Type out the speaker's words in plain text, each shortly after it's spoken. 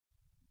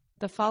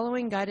The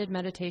following guided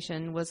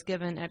meditation was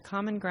given at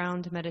Common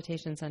Ground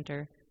Meditation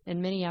Center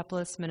in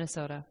Minneapolis,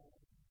 Minnesota.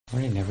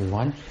 Morning,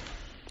 everyone.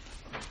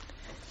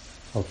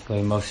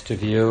 Hopefully most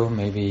of you,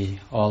 maybe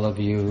all of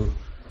you,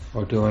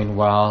 are doing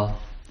well,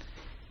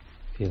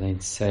 feeling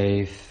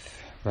safe,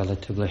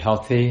 relatively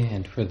healthy,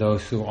 and for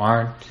those who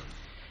aren't,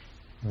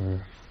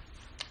 we're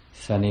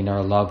sending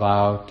our love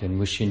out and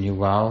wishing you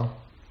well.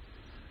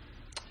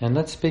 And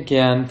let's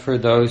begin. For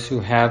those who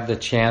have the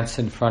chants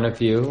in front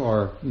of you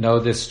or know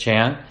this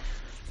chant,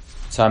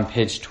 it's on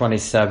page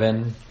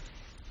 27.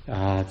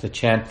 The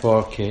chant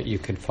book you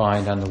can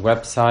find on the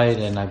website,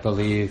 and I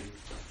believe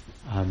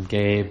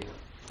Gabe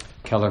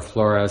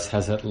Keller-Flores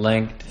has it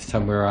linked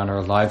somewhere on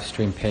our live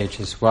stream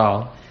page as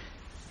well,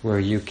 where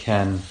you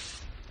can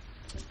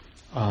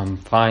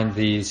find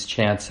these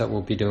chants that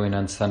we'll be doing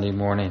on Sunday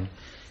morning.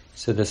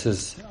 So this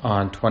is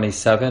on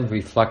 27,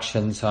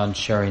 Reflections on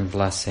Sharing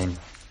Blessing.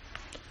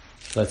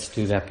 Let's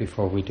do that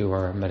before we do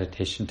our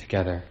meditation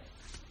together.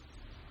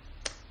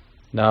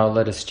 Now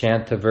let us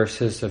chant the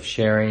verses of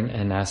sharing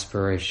and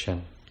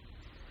aspiration.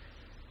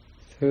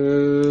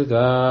 Through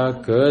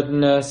the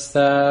goodness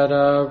that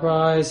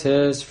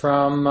arises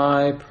from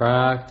my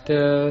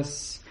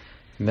practice,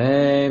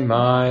 may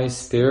my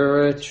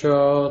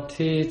spiritual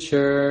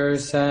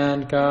teachers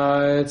and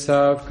guides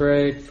of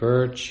great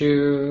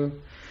virtue,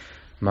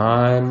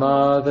 my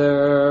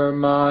mother,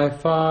 my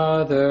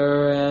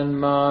father, and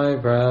my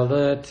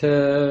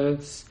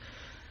relatives,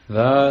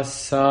 the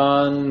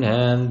sun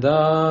and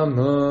the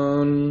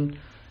moon,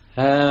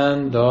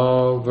 and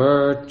all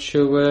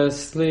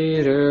virtuous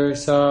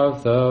leaders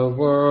of the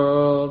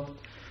world,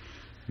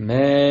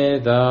 may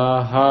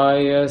the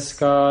highest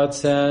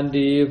gods and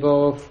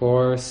evil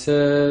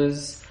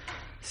forces,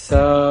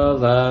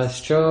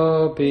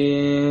 celestial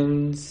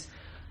beings,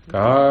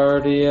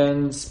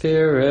 guardian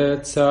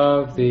spirits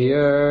of the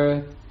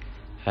earth,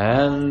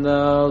 and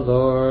the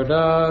Lord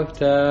of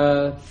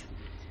death,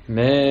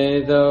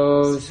 may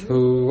those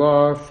who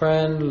are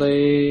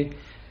friendly,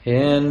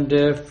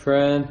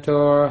 indifferent,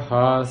 or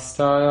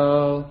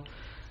hostile,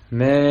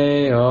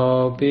 may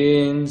all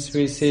beings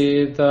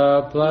receive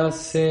the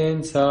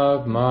blessings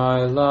of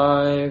my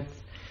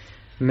life.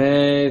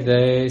 May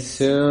they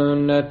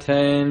soon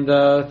attain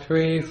the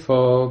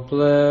threefold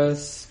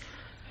bliss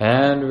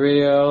and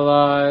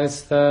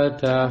realize the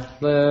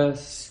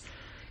deathless,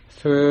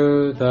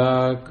 through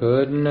the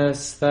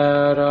goodness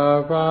that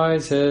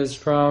arises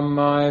from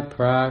my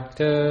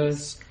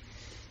practice.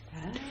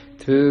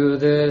 Through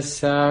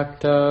this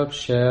act of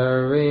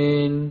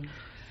sharing,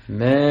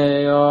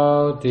 may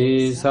all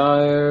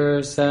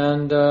desires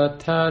and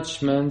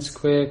attachments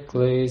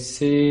quickly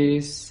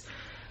cease,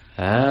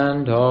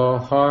 and all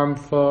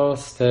harmful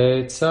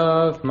states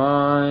of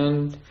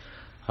mind,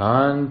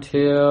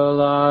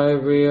 until I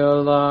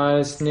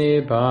realize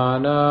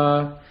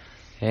Nibbana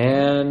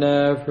in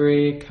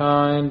every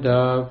kind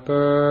of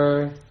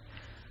birth.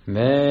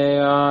 May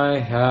I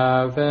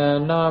have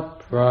an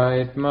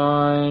upright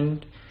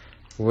mind,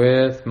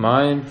 with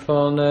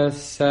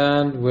mindfulness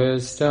and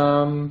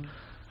wisdom,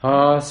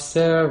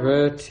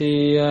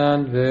 austerity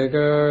and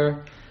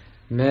vigor.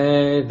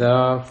 May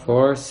the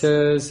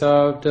forces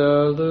of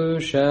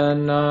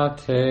delusion not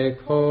take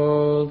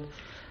hold,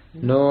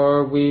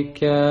 nor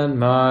weaken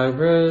my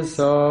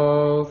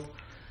resolve.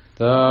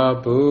 The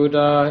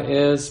Buddha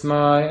is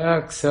my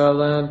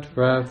excellent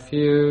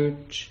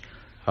refuge.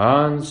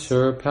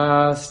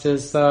 Unsurpassed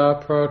is the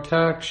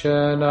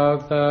protection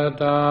of the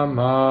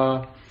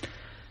Dhamma.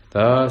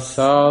 The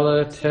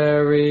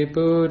solitary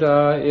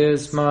Buddha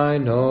is my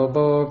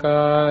noble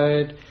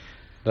guide.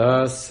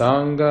 The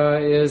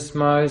Sangha is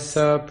my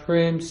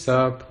supreme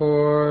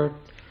support.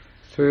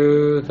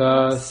 Through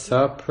the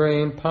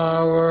supreme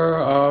power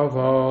of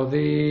all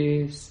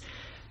these,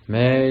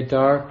 may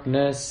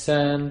darkness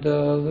and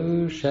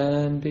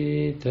delusion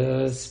be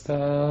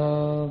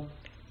dispelled.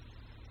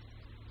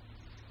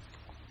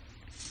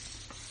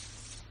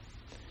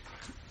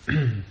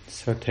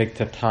 So take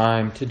the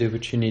time to do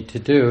what you need to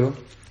do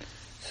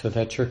so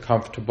that you're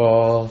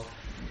comfortable.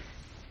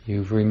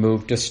 You've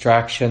removed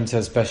distractions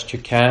as best you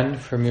can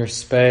from your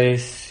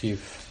space.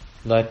 You've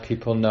let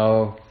people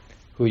know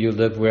who you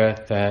live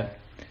with that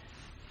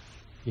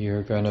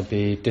you're going to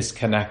be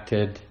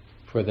disconnected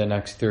for the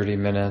next 30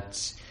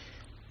 minutes.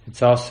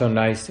 It's also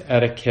nice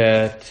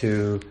etiquette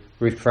to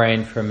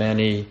refrain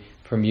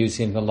from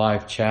using the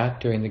live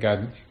chat during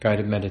the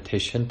guided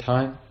meditation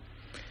time.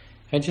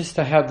 And just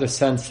to have the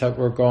sense that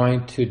we're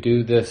going to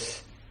do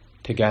this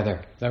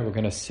together, that we're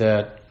going to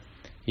sit,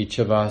 each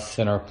of us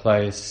in our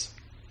place,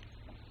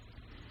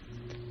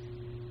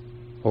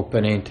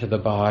 opening to the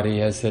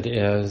body as it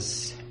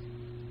is,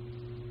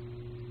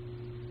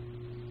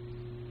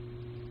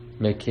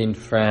 making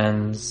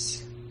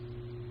friends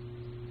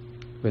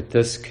with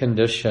this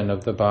condition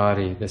of the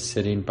body, the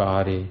sitting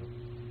body.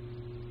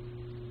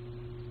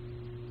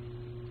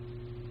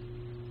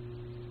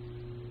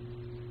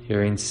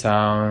 Hearing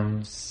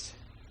sounds,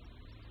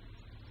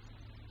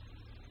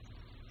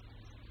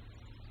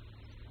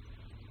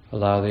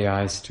 allow the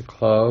eyes to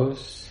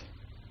close.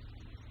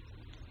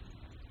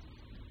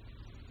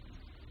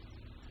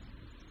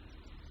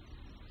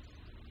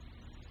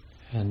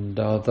 And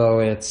although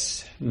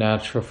it's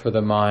natural for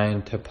the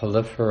mind to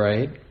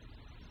proliferate,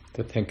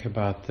 to think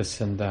about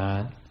this and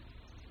that,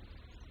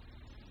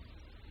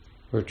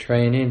 we're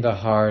training the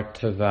heart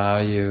to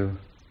value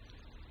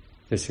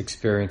this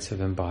experience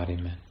of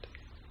embodiment.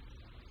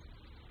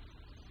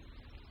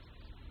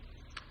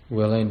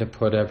 Willing to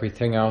put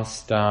everything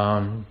else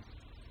down.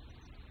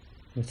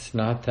 It's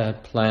not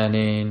that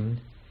planning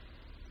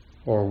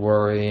or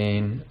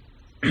worrying,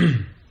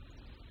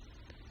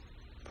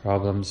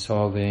 problem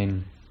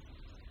solving.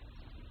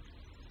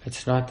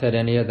 It's not that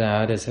any of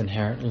that is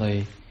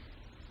inherently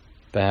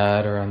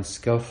bad or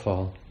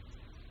unskillful.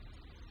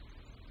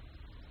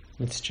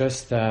 It's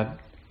just that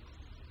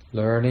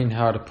learning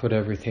how to put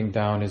everything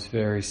down is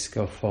very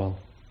skillful.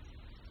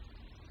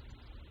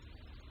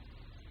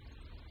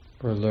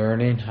 We're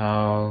learning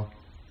how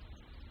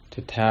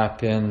to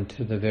tap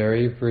into the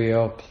very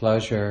real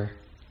pleasure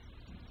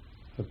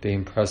of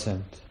being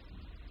present.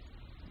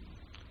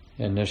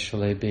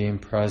 Initially being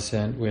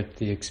present with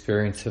the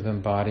experience of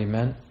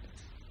embodiment,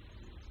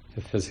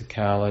 the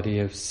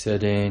physicality of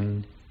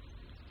sitting,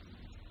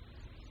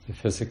 the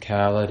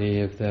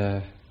physicality of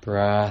the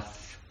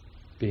breath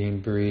being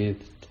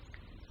breathed,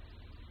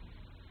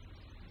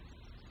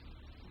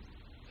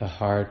 the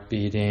heart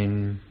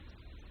beating,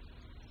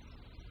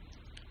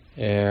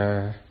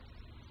 air,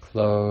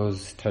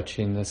 clothes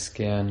touching the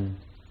skin.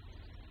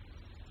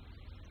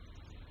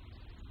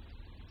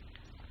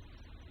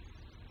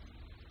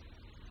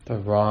 The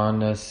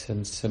rawness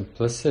and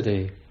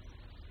simplicity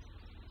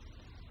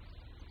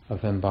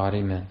of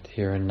embodiment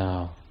here and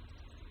now.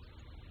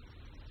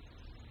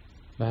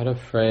 Not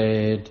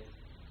afraid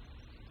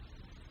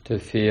to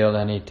feel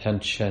any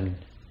tension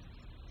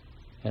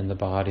in the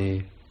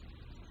body.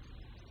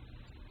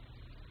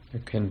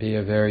 It can be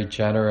a very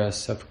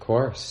generous, of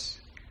course.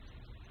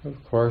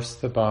 Of course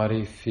the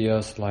body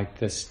feels like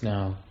this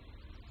now.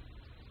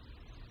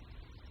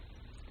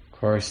 Of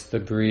course the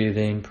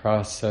breathing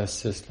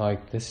process is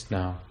like this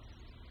now.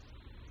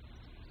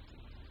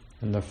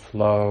 And the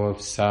flow of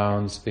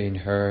sounds being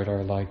heard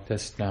are like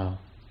this now.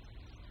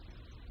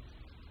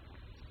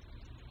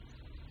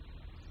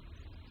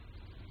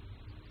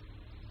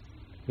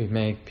 We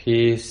make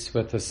peace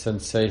with the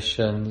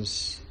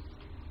sensations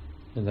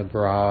in the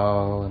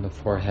brow and the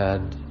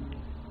forehead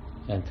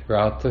and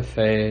throughout the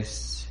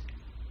face,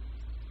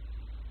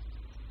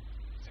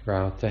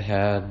 throughout the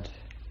head.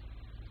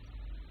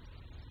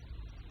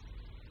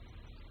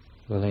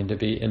 Willing to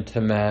be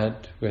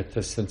intimate with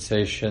the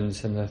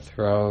sensations in the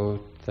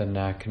throat, the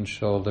neck and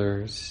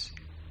shoulders.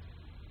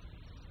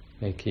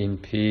 Making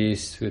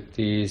peace with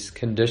these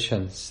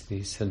conditions,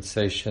 these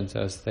sensations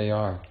as they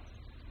are.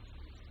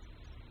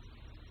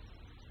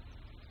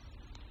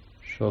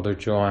 Shoulder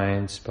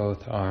joints,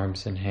 both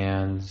arms and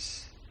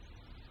hands.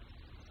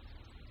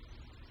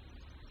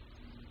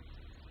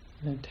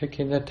 And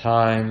taking the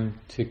time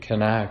to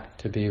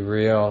connect, to be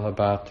real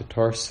about the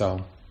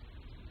torso.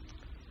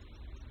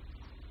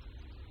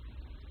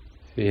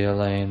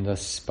 Feeling the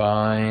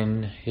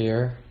spine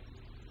here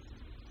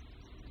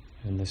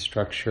and the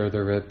structure of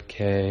the rib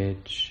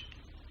cage.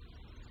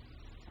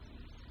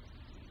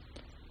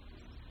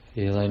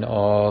 Feeling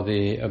all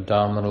the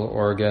abdominal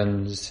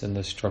organs and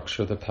the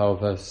structure of the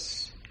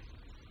pelvis.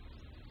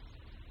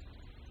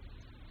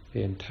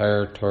 The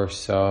entire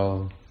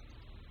torso.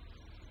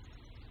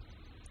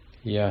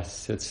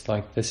 Yes, it's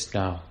like this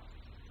now.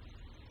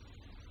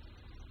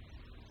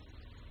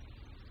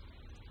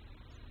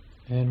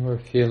 And we're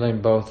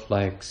feeling both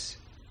legs,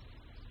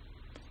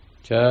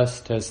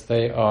 just as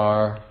they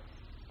are,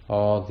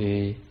 all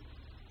the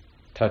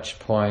touch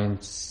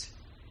points,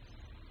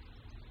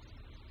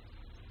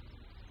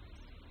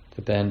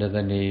 the bend of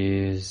the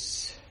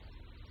knees,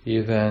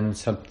 even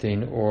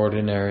something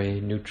ordinary,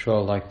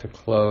 neutral like the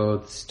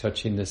clothes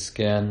touching the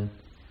skin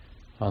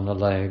on the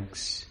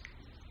legs.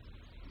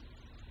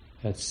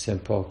 That's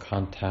simple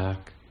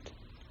contact.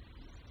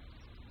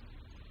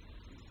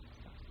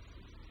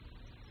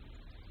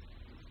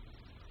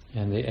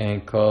 And the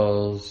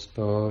ankles,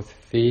 both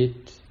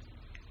feet.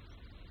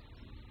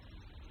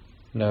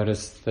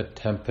 Notice the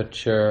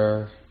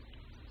temperature,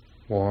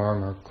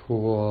 warm or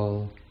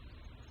cool.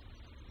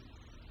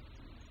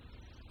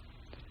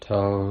 The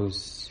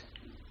toes.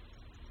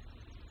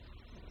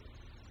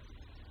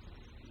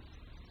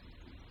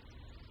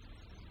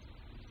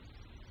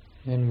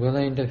 And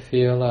willing to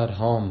feel at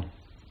home,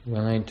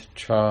 willing to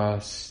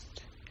trust,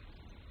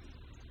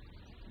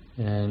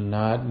 and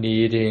not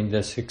needing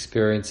this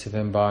experience of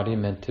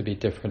embodiment to be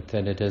different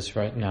than it is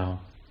right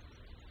now.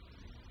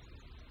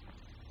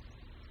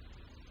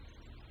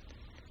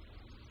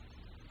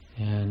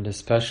 And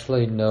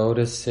especially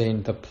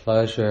noticing the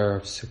pleasure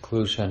of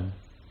seclusion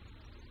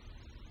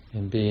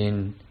and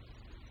being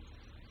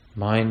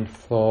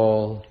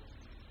mindful,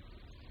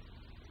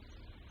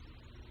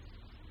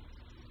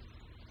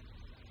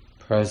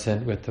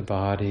 present with the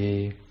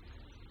body,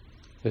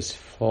 this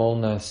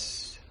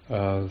fullness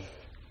of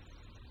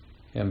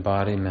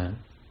embodiment.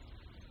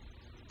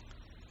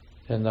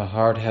 Then the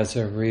heart has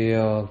a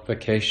real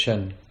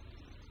vacation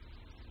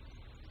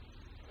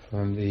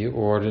from the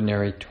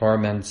ordinary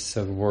torments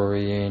of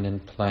worrying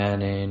and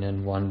planning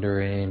and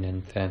wondering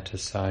and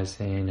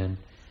fantasizing and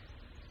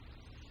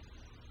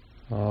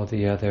all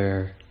the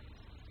other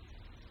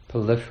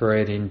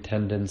proliferating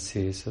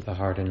tendencies of the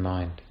heart and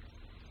mind.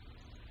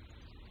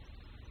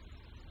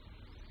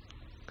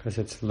 Because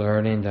it's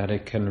learning that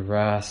it can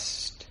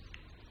rest,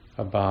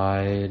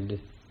 abide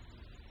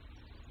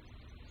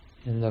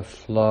in the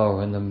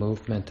flow and the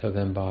movement of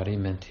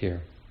embodiment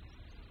here.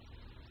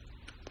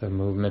 The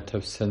movement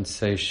of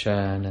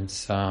sensation and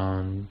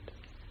sound,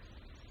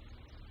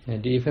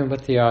 and even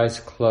with the eyes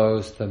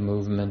closed, the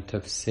movement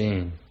of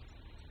seeing.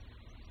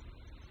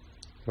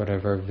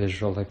 Whatever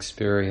visual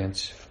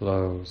experience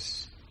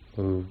flows,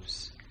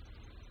 moves.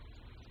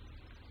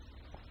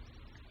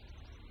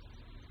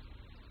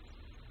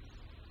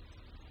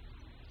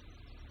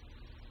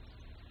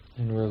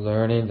 And we're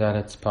learning that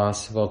it's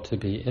possible to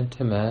be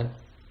intimate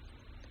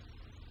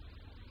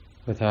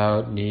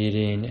without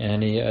needing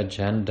any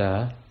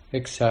agenda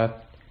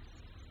except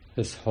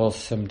this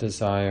wholesome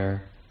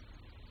desire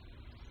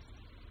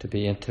to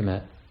be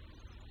intimate,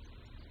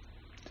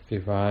 to be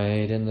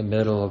right in the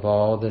middle of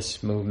all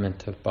this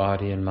movement of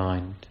body and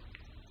mind,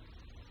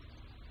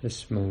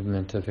 this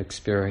movement of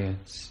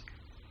experience.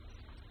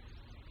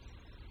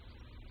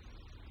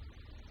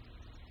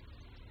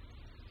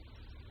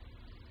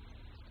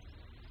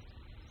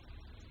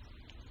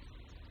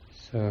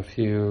 So if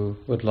you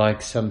would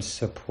like some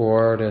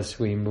support as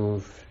we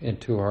move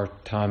into our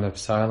time of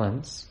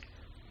silence,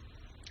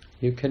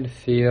 you can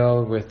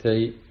feel with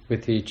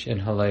each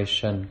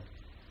inhalation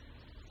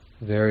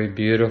a very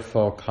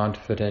beautiful,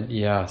 confident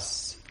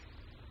yes.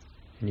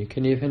 And you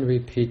can even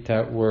repeat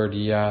that word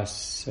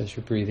yes as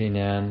you're breathing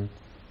in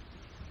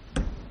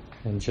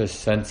and just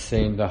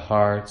sensing the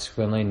heart's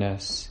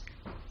willingness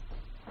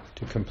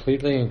to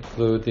completely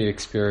include the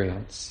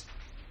experience.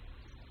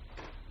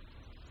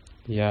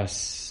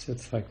 Yes,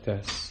 it's like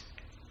this.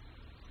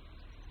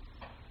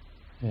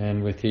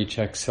 And with each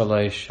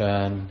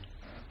exhalation,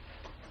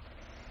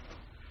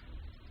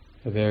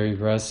 a very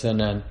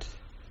resonant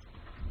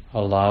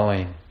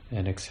allowing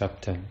and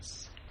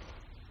acceptance.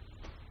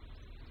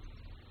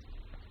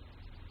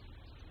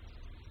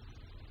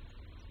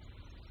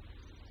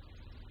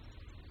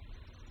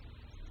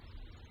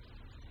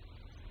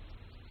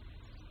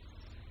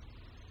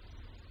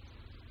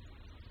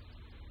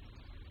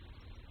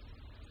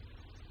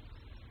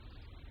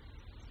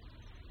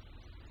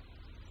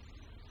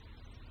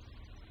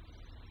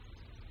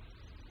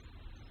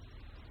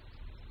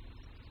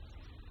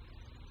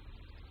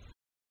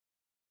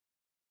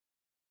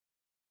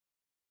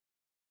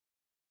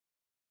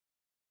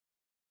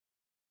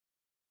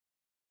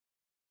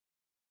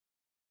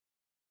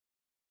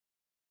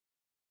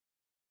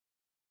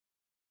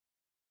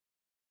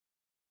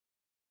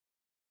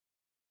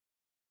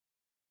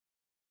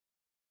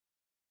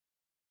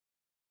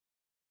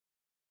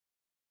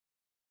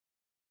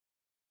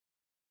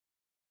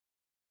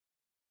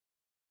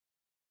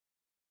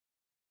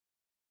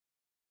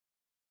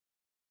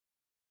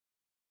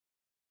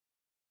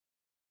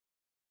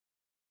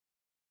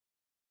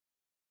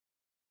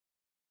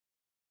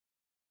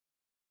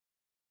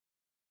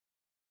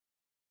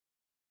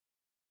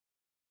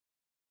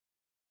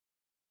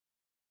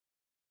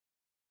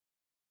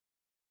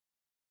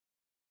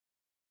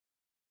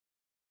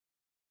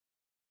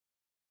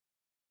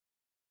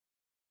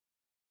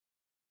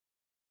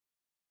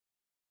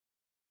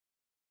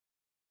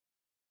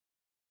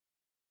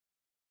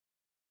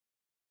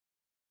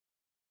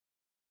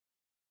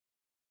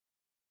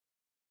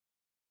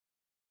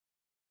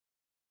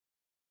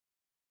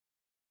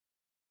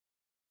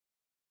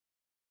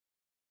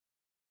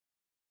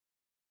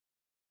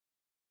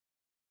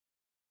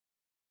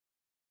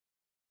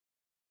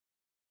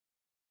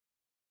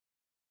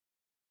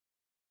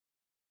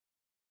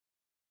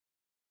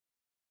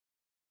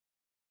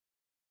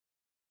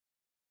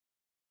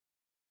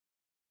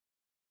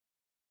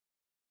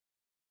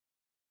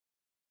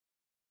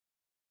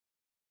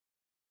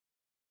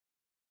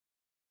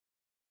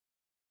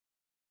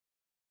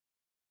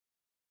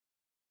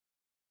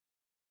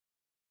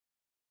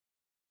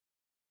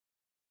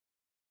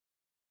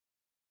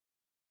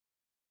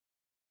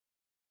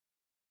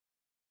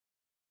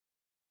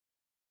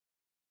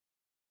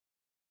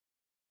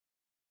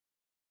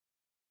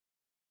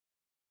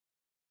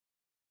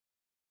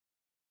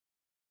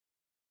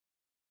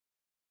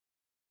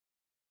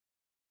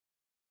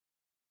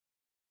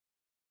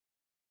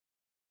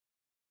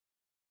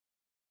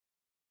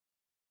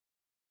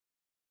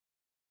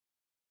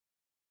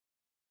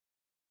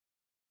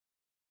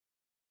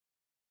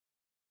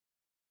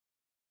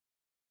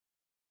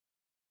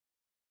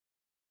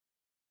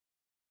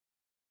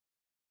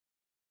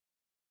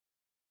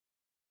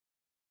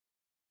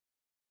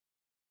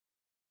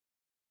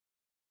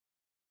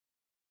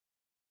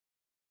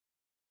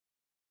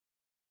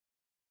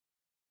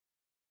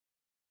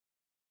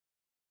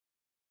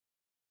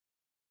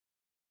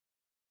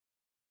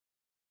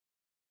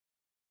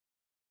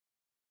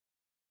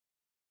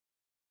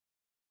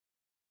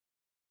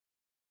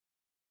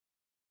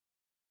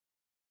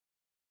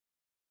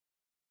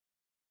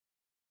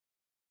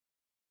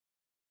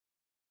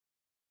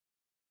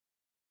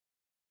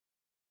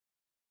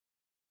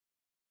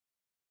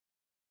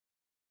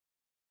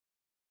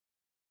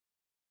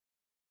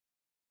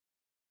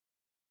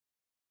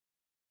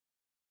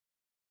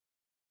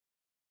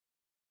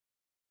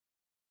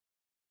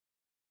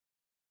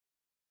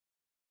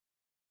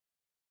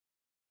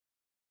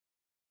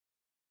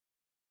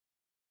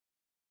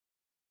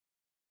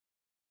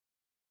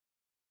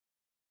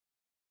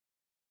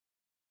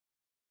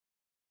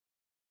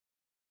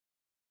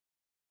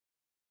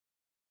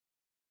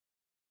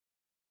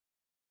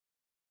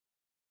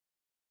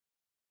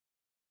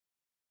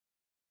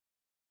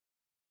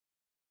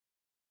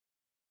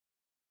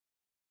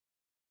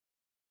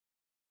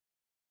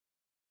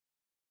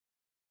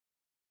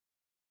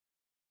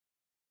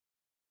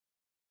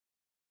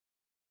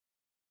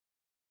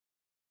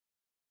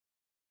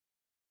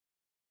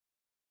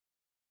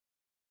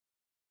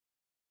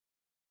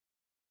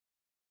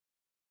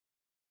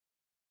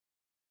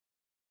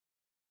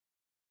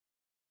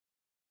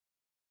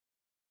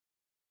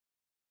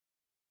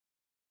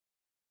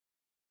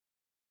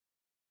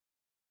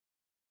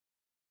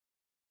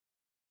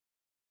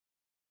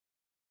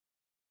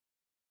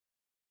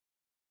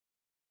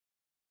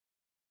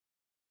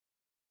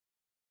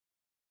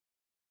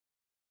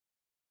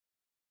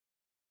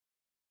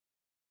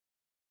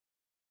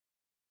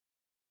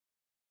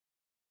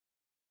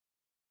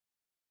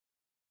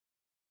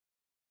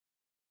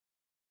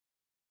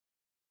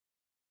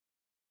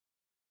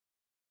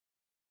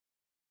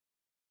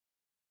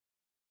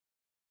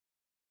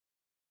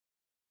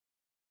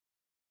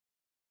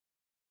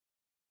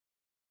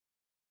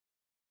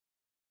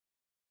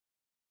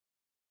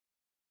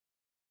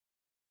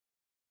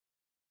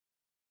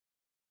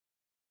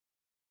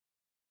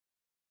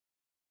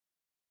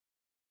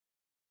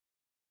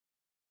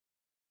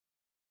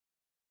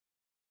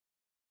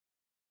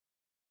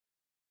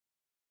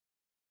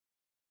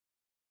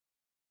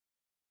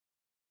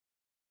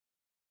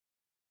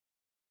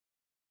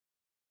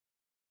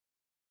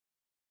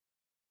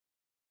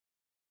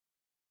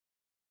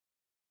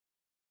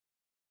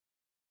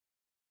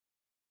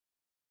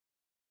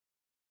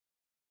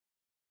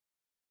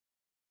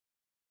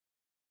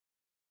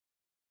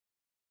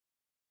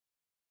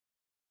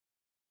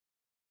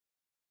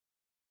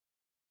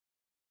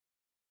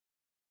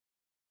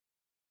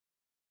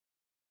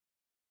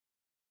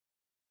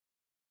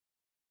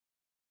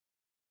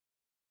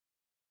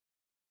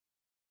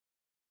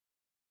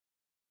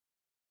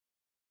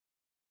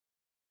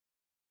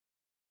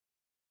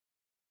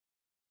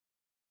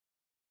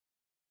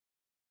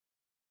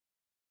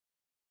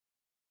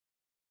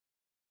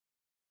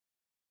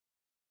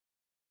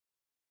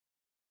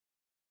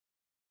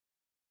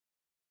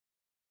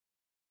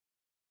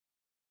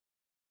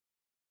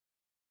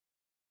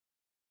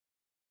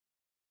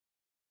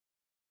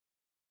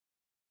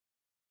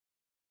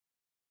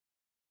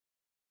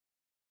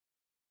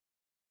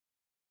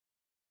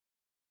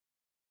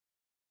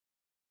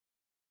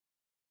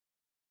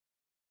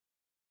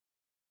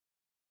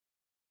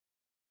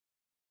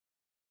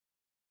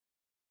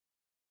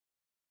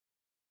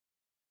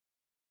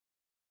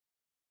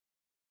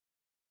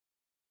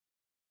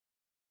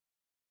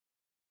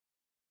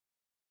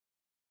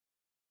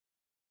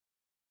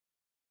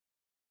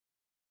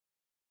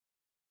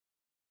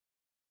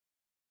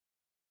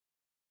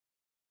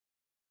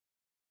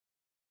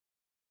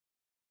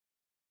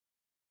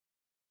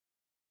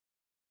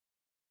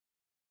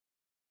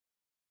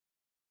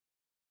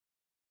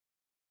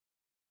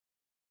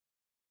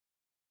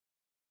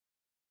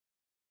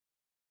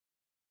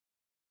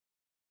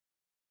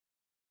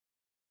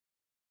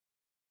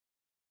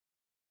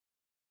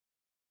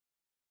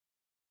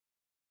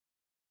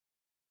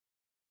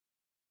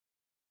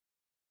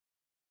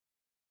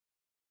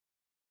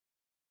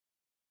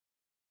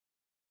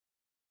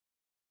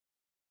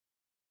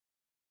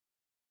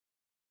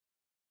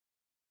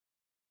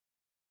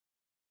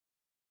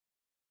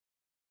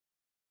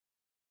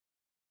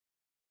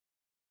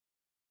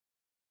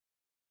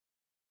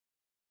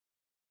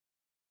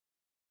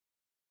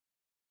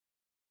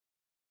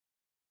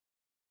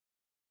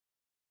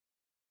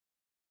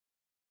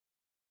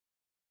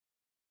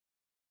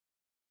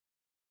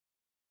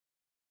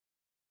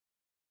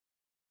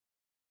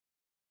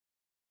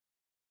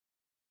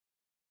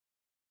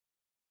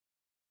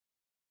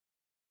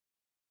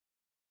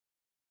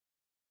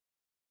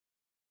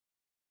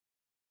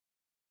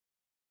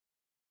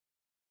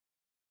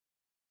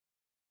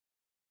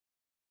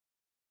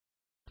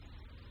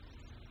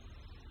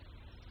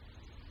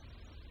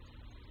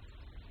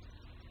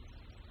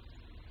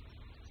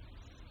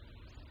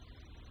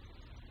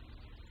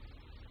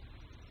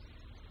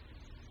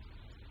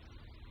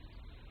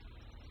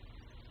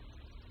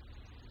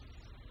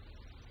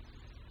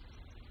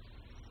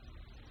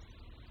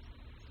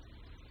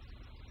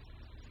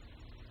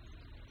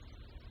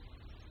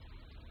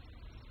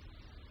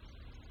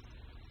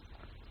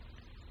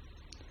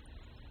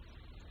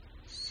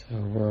 So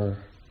we're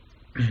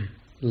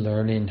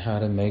learning how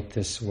to make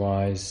this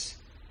wise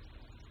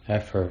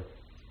effort,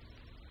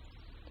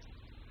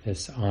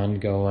 this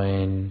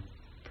ongoing,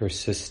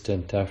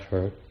 persistent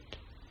effort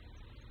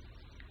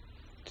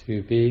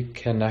to be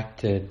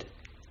connected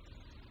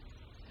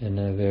in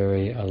a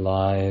very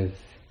alive,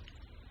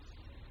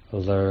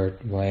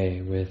 alert way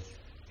with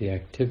the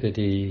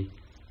activity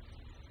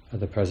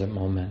of the present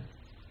moment.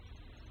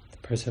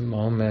 The present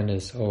moment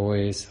is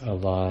always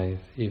alive,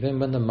 even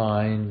when the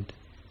mind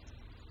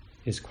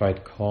is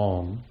quite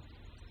calm.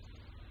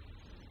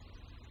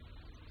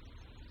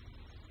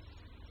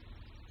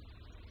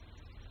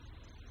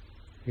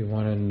 We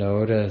want to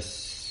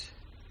notice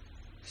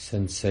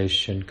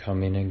sensation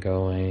coming and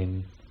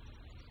going,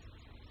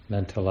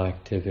 mental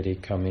activity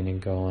coming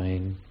and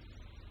going.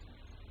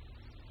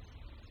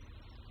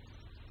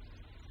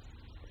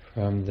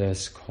 From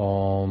this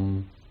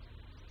calm,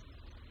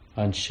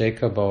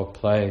 unshakable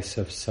place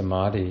of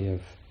samadhi,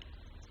 of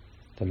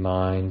the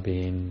mind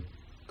being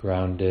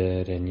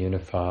grounded and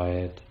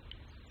unified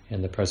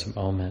in the present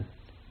moment.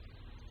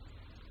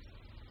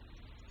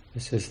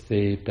 This is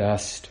the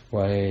best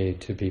way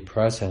to be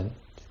present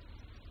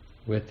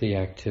with the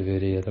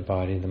activity of the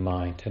body and the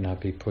mind, to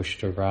not be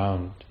pushed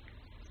around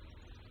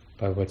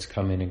by what's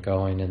coming and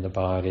going in the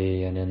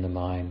body and in the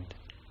mind.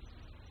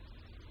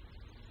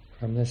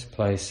 From this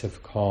place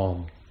of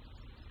calm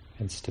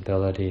and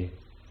stability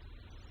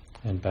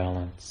and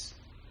balance.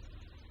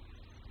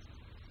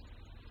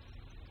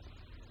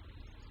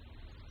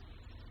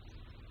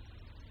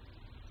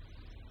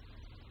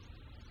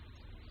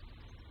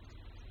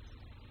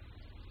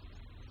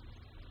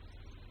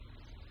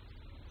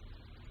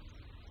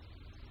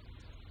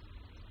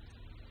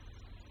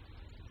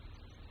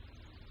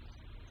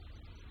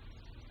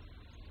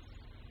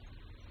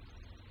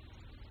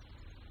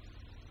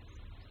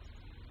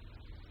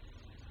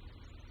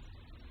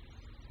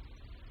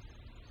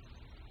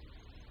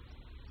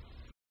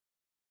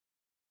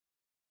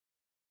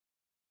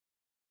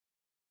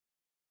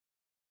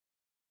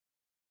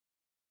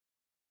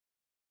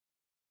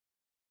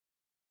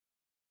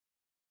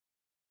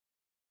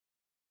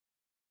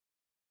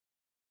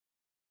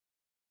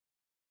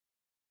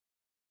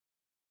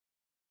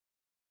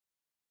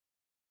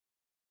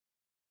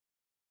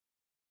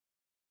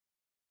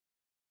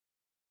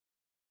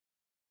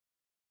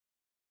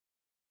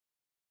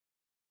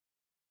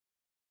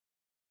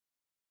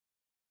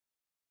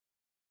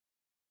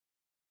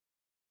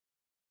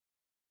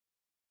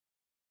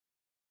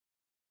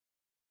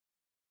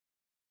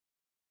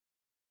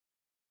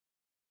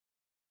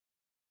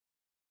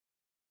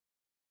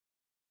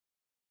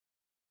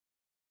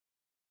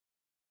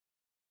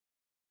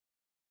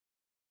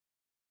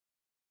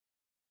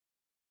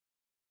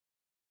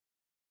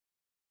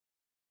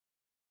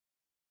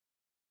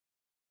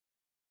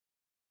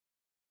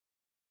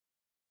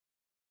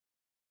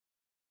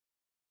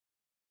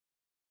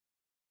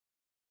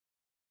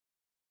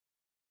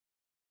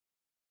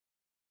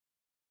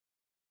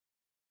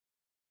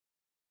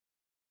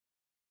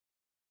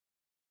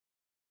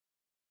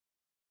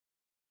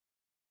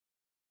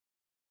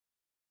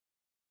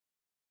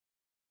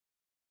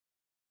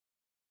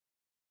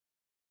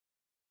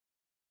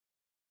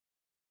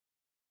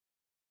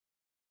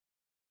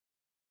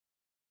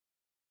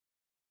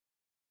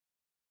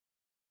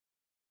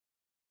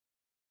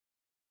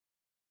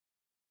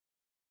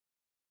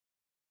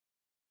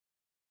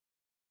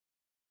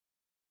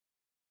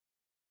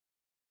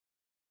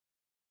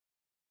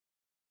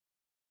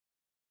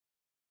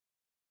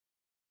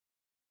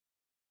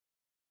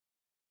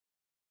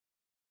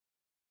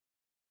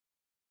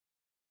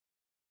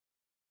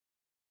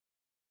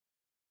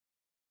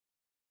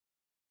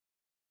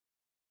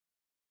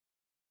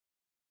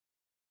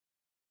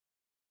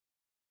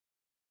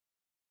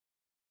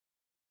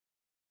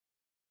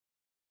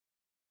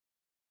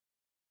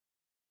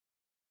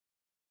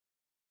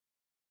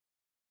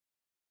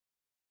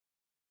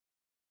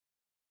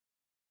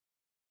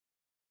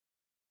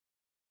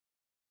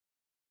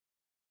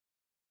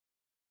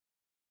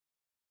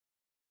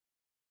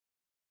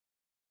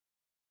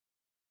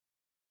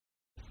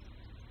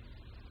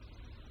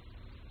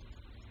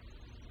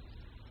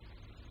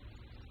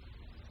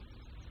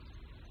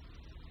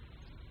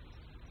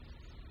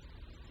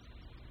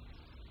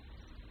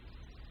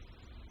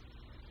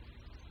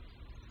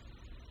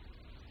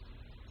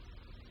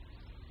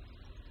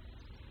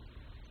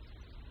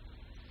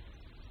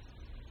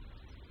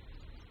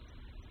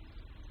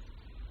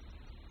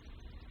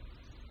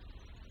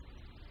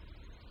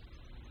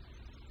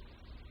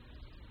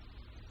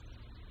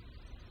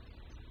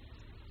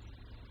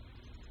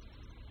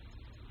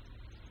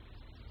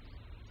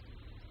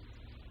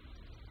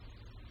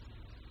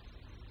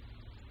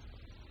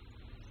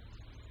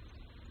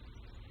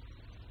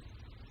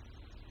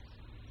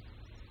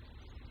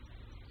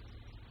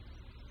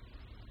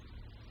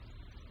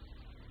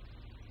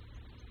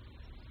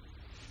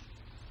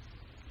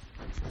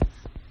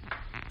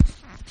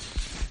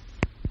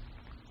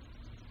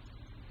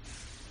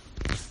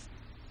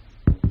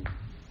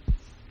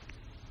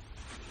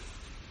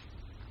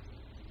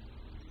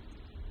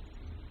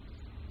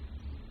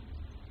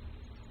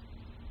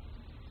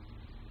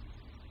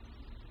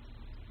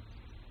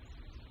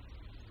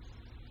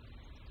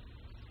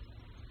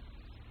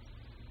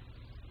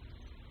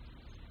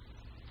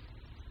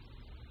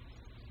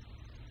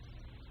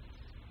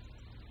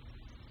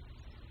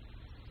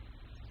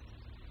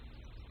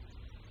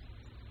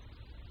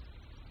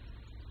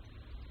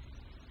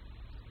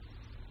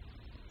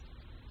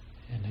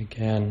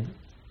 Again,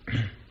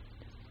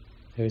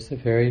 there's a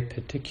very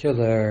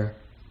particular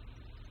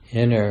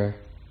inner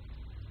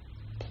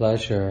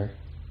pleasure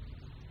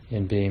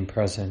in being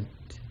present.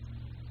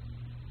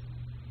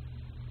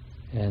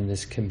 And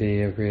this can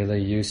be a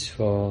really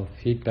useful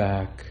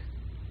feedback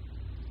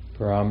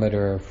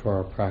barometer for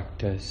our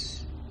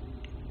practice,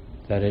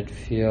 that it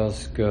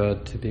feels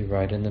good to be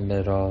right in the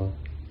middle,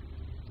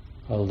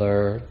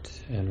 alert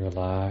and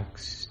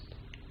relaxed,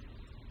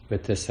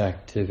 with this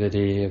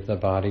activity of the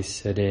body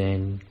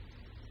sitting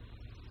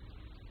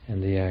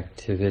and the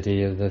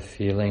activity of the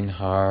feeling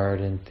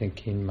heart and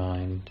thinking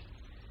mind,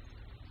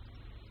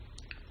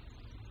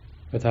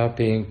 without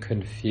being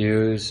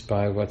confused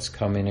by what's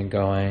coming and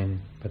going,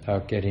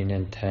 without getting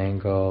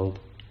entangled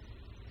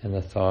in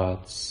the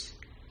thoughts.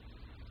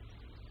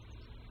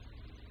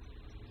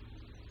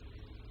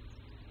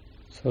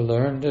 So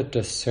learn to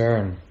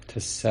discern, to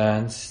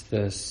sense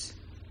this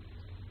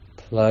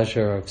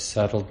pleasure of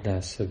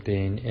settledness, of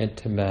being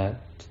intimate,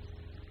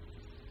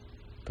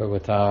 but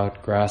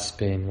without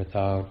grasping,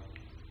 without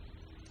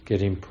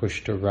getting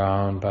pushed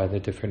around by the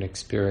different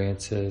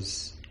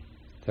experiences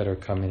that are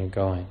coming and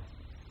going.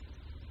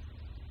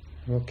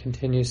 And we'll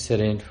continue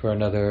sitting for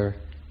another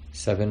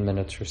 7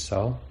 minutes or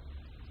so.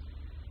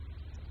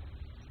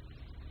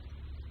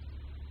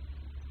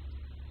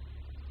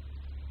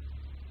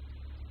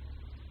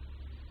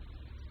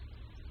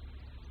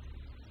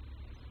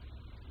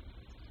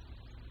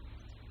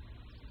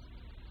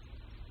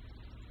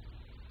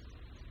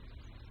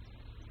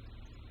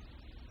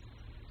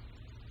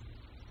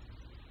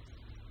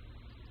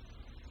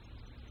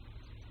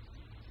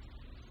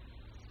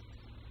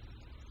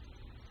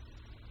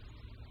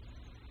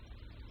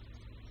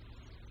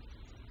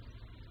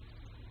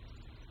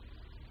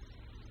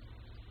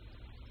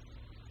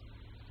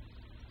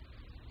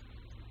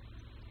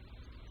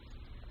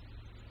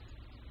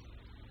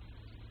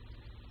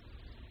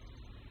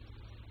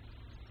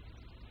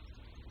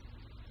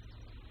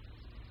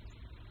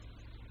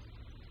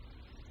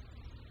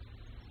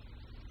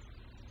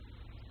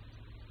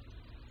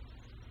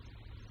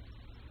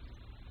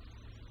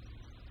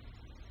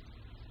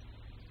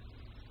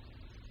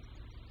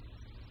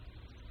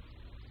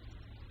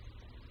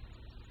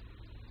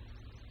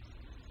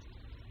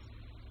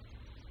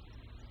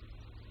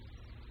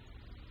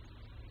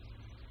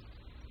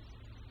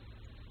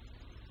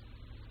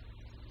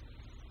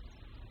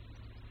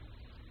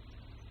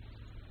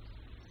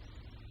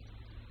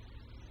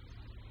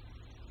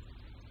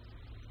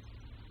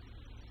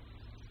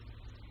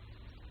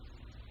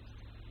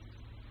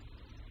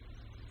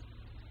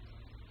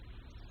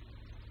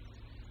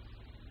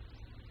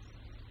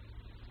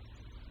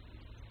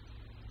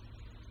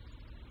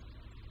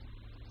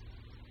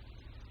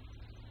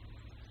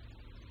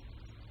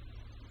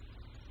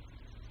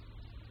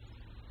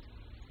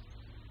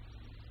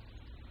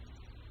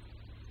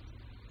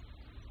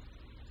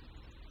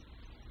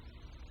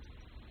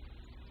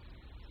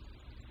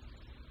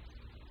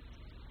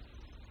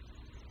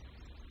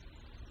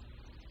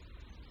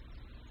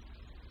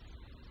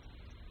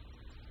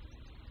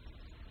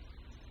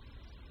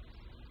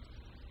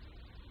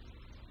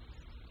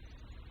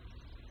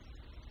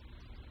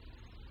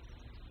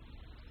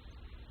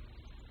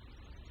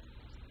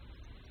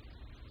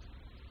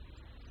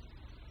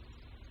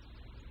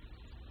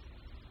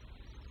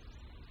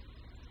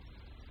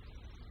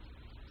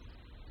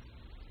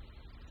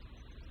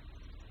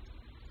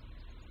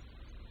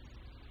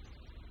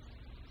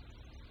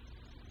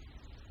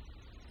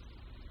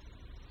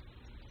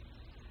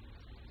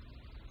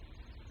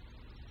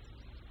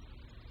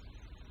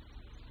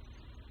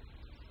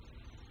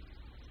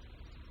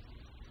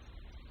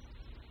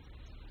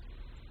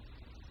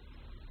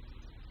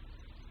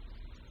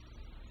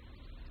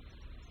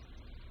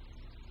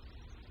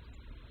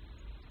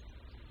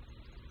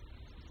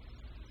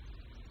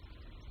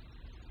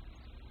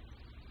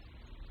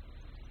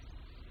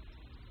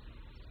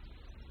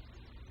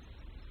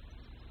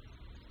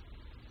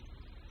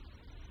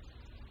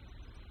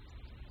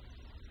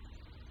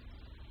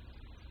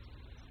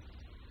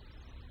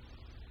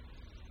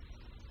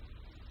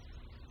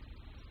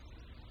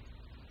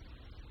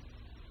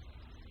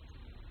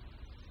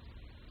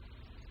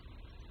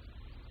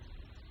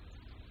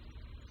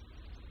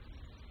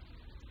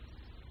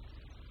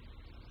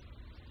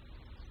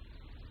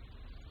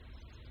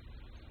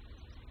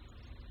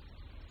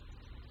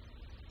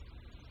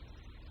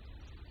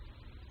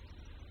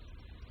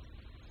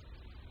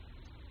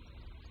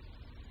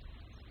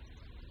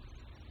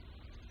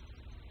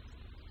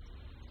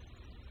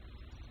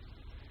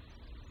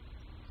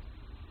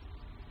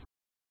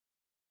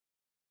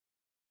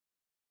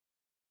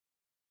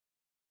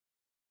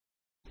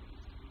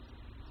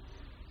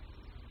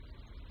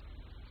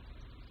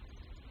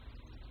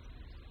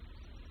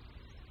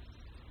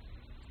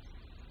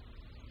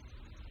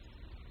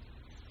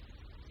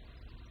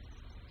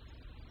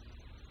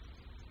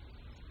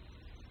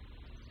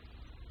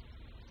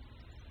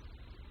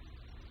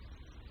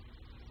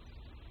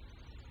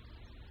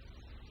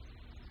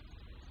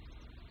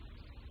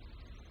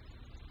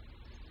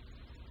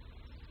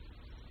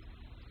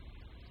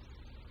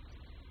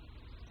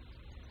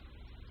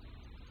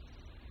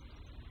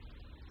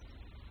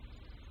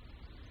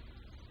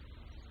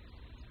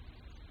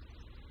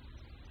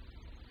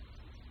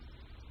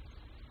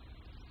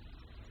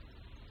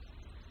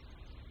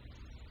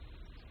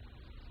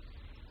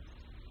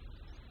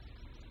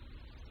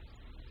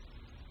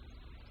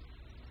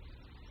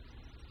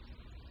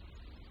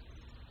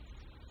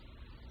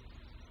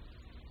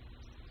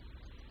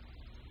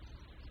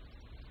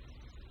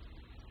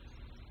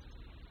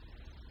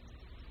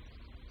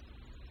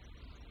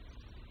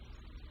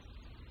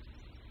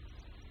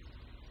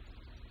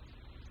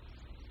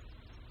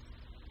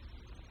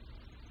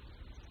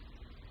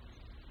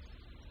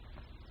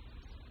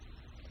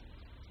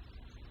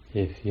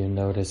 If you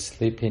notice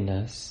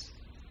sleepiness,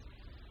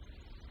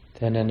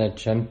 then in a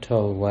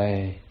gentle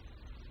way,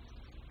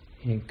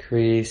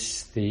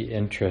 increase the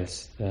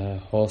interest, the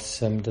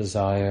wholesome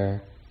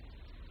desire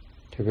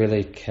to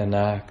really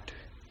connect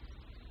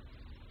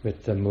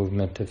with the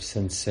movement of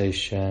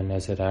sensation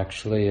as it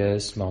actually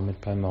is, moment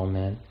by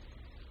moment.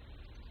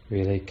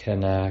 Really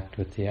connect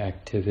with the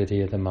activity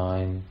of the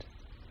mind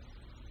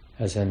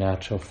as a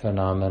natural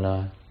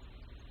phenomena.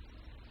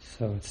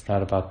 So it's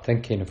not about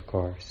thinking, of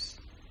course,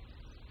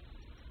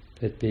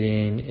 but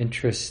being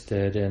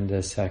interested in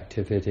this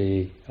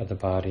activity of the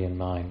body and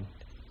mind.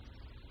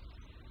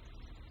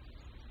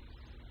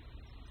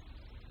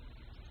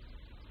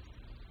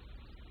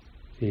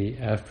 The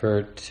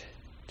effort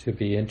to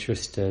be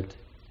interested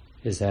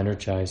is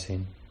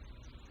energizing.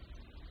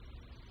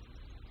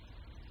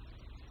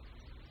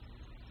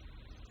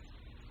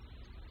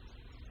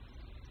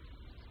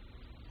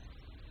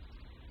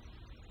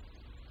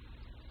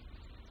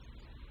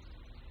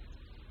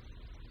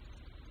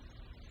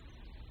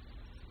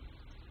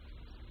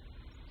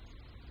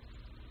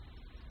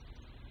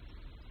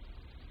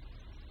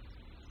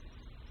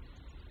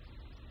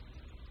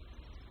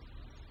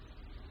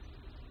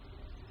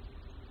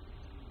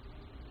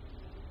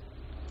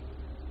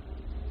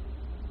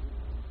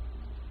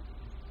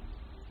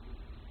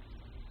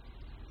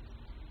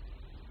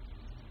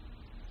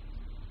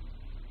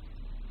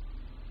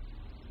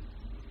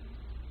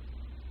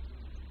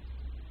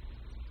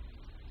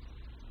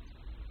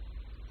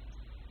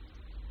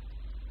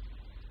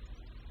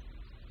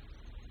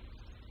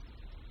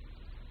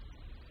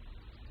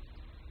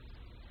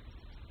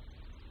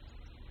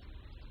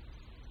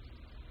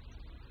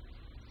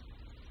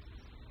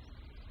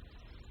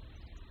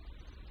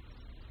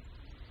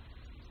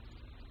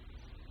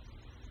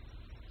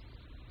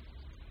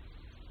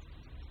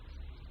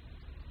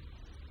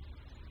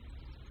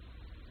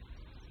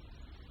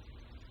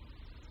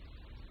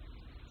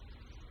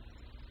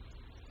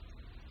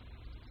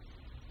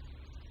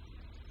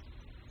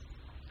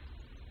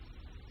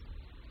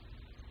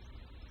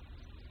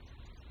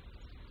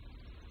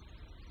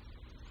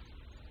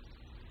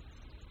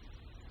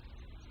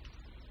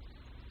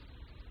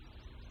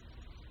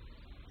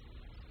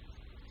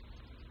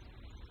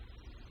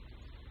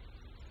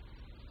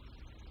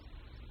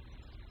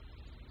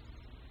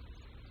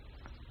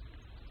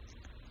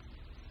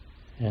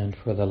 And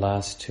for the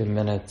last 2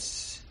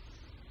 minutes,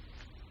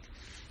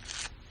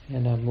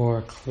 in a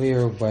more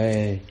clear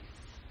way,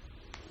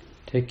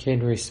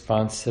 taking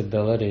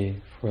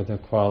responsibility for the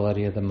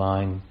quality of the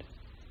mind.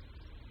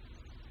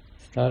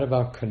 It's not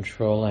about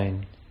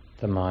controlling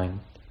the mind,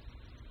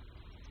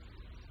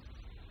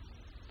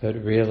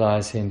 but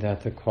realizing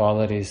that the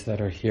qualities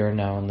that are here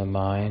now in the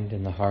mind,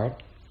 in the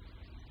heart,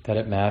 that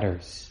it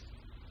matters.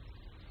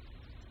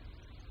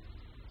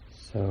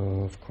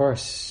 So, of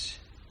course,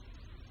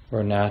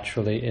 we're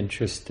naturally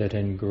interested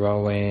in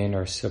growing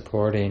or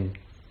supporting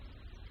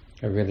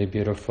a really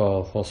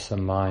beautiful,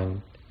 wholesome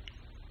mind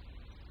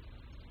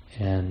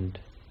and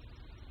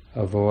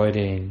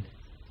avoiding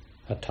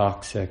a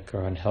toxic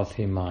or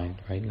unhealthy mind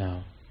right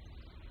now.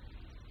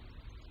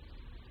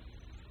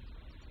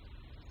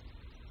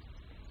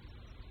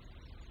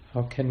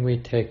 How can we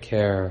take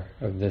care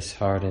of this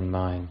heart and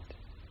mind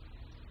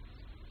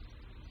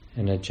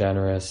in a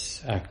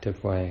generous,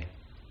 active way?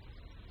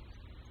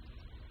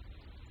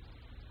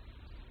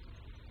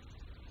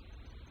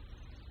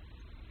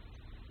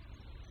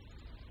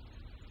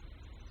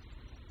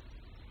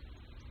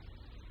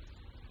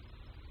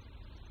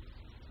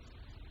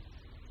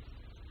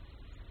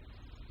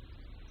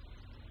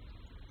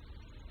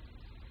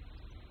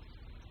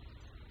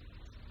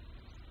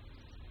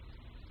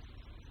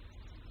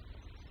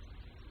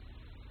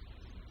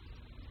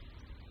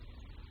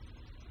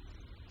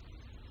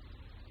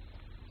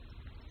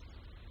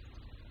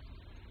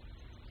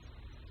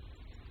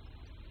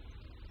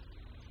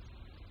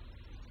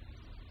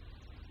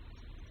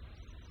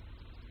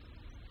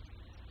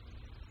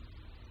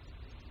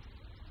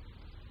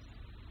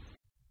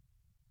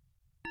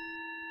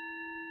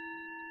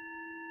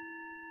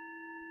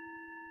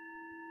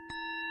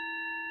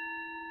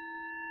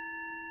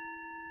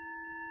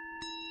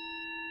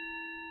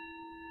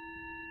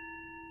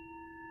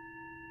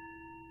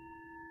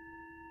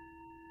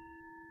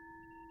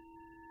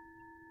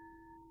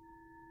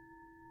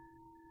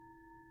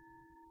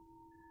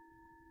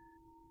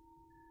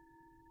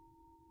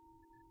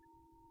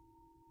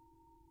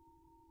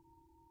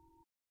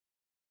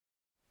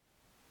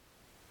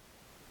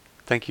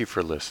 Thank you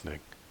for listening.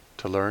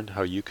 To learn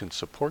how you can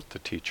support the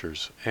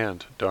teachers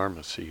and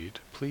Dharma Seed,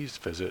 please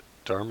visit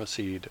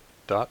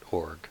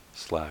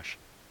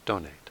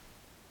dharmaseed.org/donate.